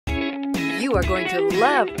You are going to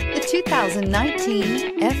love the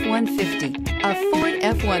 2019 F-150. A Ford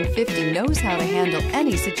F-150 knows how to handle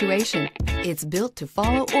any situation. It's built to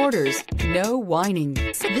follow orders, no whining.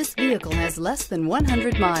 This vehicle has less than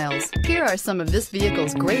 100 miles. Here are some of this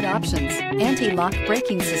vehicle's great options: anti-lock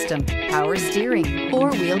braking system, power steering,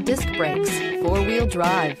 four-wheel disc brakes, four-wheel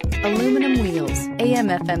drive, aluminum wheels,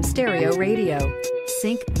 AM/FM stereo radio,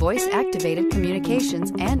 sync voice-activated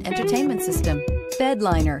communications and entertainment system, bed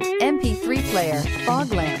liner, MP3 player,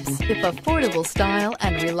 fog lamps. If affordable style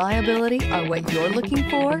and reliability are what you're looking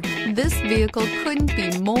for, this vehicle couldn't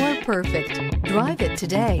be more perfect. Drive it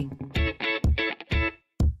today.